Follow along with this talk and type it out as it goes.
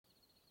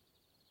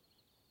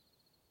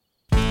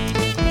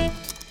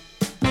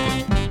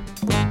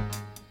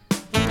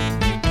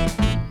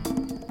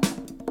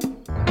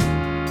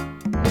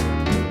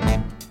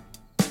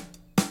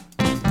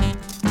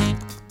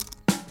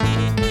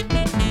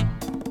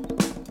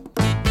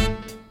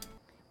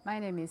My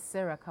name is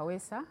Sara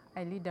Kaweesa.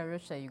 I lead A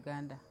Rocha,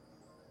 Uganda.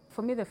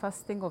 For me, the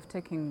first thing of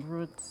taking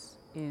roots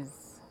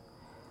is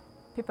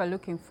people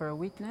looking for a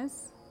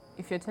witness.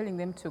 If you're telling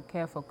them to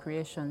care for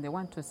creation, they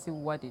want to see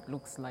what it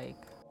looks like.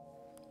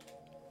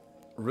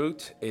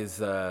 Root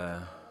is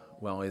a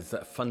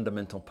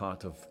fundamental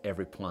part of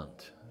every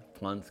plant.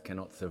 Plants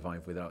cannot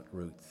survive without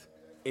roots.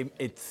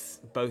 It's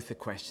both a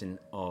question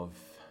of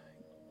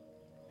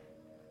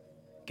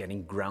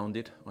getting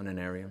grounded on an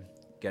area,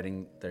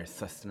 getting their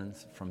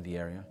sustenance from the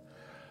area,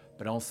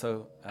 but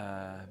also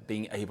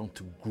being able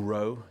to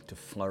grow, to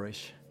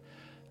flourish,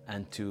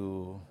 and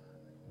to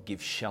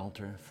give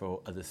shelter for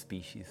other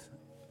species.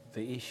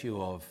 The issue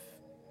of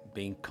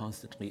being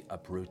constantly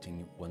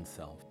uprooting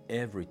oneself.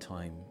 Every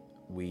time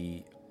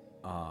we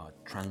are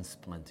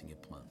transplanting a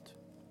plant,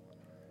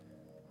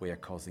 we are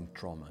causing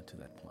trauma to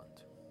that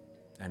plant.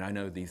 And I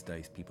know these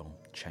days people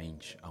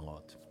change a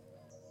lot.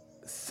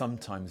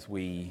 Sometimes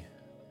we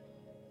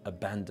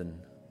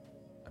abandon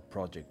a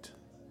project,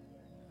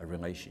 a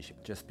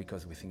relationship, just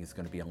because we think it's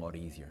going to be a lot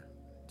easier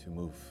to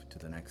move to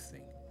the next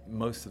thing.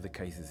 Most of the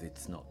cases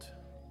it's not,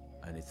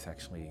 and it's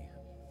actually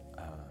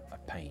a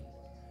pain.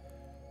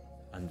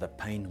 And the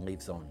pain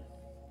lives on,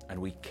 and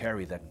we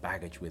carry that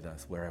baggage with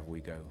us wherever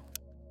we go.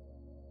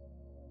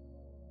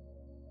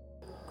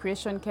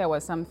 Creation care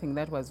was something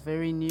that was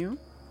very new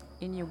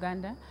in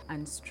Uganda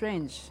and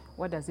strange.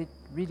 What does it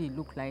really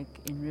look like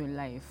in real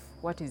life?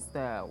 What is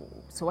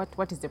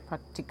the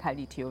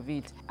practicality of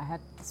it? I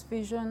had this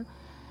vision,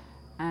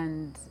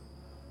 and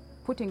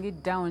putting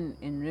it down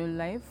in real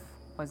life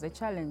was a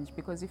challenge,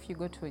 because if you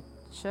go to a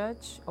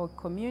church or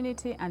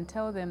community and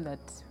tell them that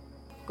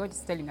God is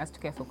telling us to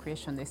care for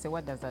creation, they say,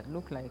 what does that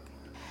look like?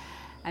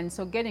 And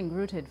so getting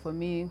rooted for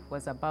me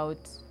was about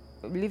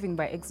living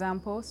by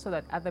example so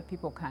that other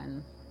people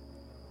can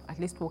at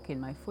least walk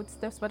in my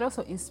footsteps, but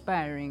also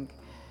inspiring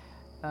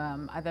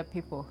other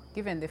people,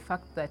 given the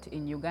fact that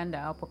in Uganda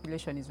our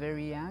population is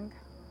very young.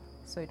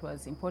 So it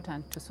was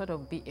important to sort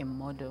of be a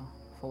model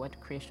for what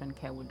creation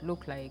care would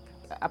look like.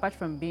 Apart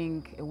from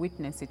being a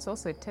witness, it's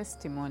also a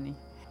testimony.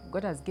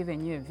 God has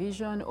given you a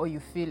vision, or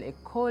you feel a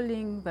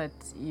calling that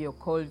you're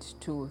called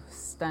to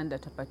stand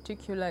at a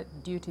particular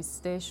duty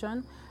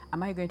station.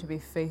 Am I going to be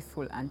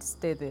faithful and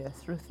stay there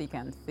through thick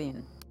and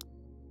thin?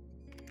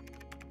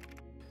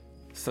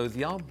 So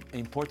the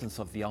importance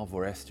of the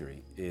Alvor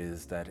Estuary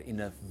is that in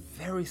a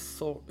very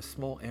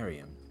small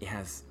area, it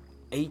has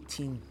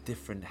 18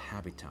 different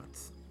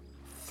habitats,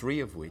 3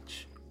 of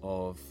which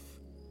of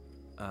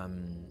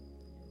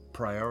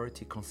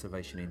priority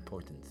conservation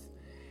importance.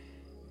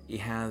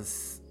 It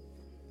has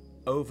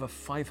over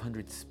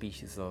 500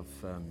 species of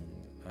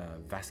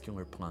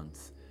vascular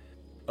plants,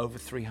 over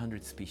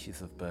 300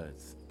 species of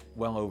birds,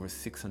 well over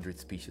 600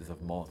 species of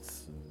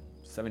moths,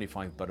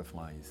 75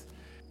 butterflies.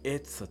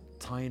 It's a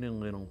tiny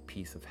little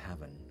piece of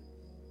heaven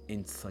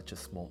in such a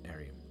small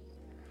area.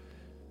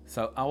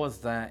 So I was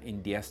there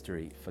in the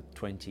estuary for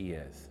 20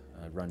 years,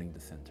 running the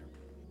center.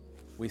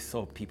 We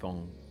saw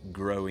people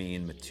growing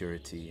in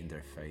maturity in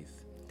their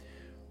faith.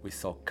 We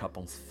saw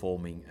couples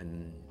forming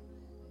and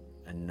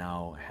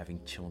now having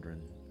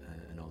children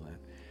and all that.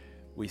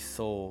 We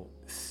saw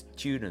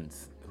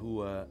students who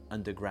were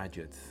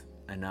undergraduates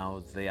and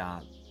now they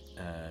are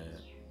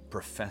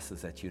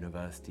professors at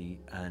university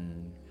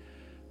and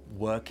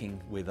working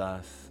with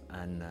us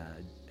and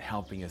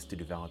helping us to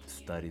develop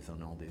studies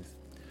on all this.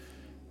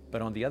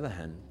 But on the other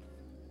hand,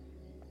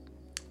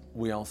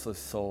 we also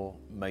saw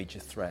major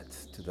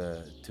threats to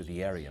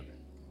the area,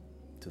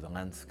 to the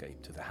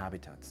landscape, to the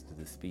habitats, to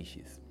the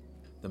species.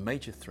 The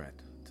major threat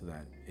to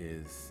that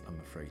is, I'm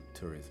afraid,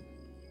 tourism.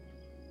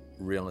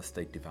 Real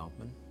estate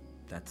development,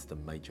 that's the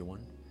major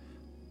one,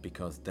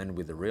 because then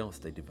with the real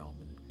estate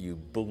development, you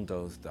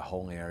bulldoze the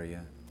whole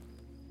area,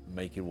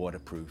 make it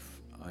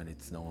waterproof, and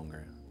it's no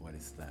longer what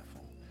it's there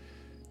for.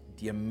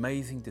 The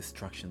amazing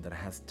destruction that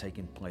has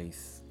taken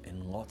place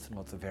in lots and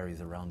lots of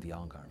areas around the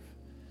Algarve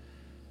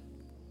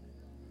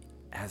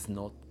has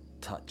not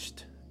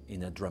touched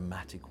in a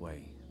dramatic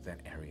way that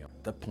area.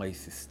 The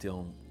place is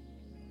still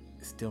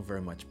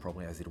very much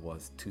probably as it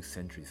was 2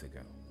 centuries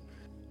ago.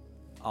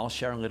 I'll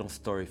share a little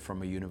story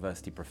from a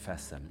university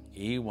professor.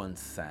 He once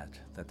said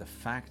that the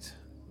fact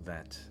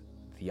that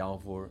the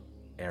Alvor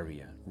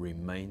area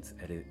remains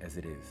as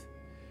it is,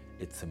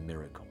 it's a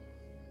miracle.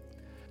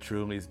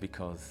 Truly is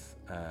because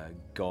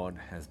God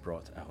has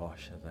brought A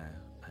Rocha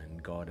there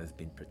and God has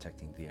been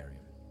protecting the area.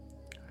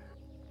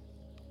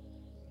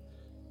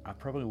 I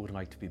probably would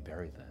like to be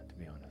buried there, to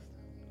be honest.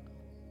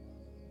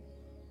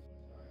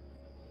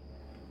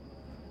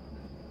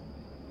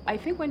 I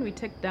think when we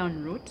take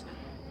down root,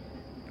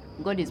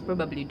 God is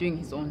probably doing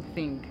his own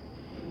thing.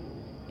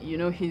 You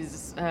know,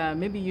 he's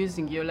maybe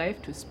using your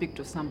life to speak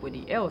to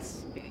somebody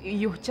else.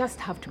 You just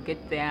have to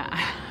get there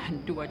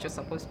and do what you're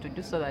supposed to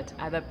do so that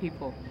other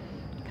people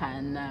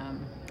can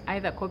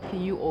either copy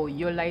you, or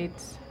your light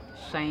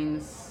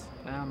shines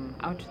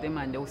out to them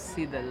and they'll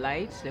see the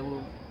light. They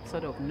will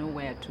sort of know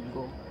where to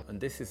go. And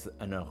this is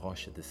an A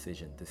Rocha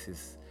decision. This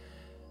is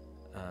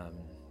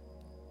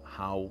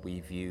how we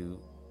view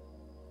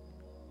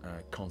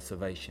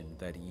conservation,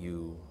 that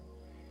you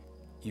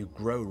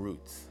grow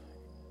roots,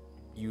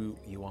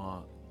 you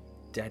are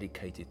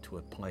dedicated to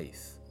a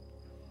place,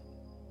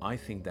 I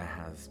think that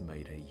has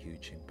made a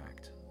huge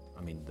impact.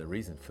 I mean, the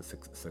reason for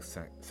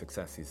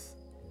success is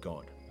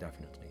God,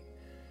 definitely.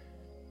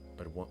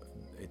 But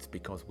it's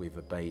because we've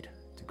obeyed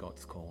to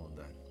God's call on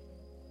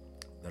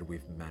that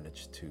we've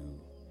managed to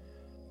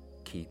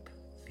keep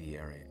the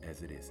area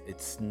as it is.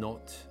 It's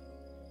not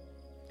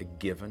a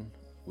given.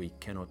 We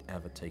cannot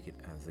ever take it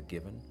as a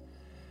given,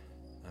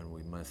 and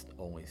we must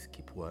always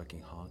keep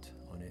working hard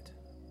on it.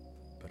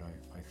 But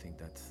I think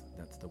that's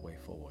the way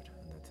forward,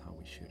 and that's how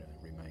we should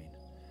remain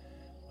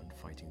when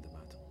fighting the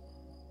battle.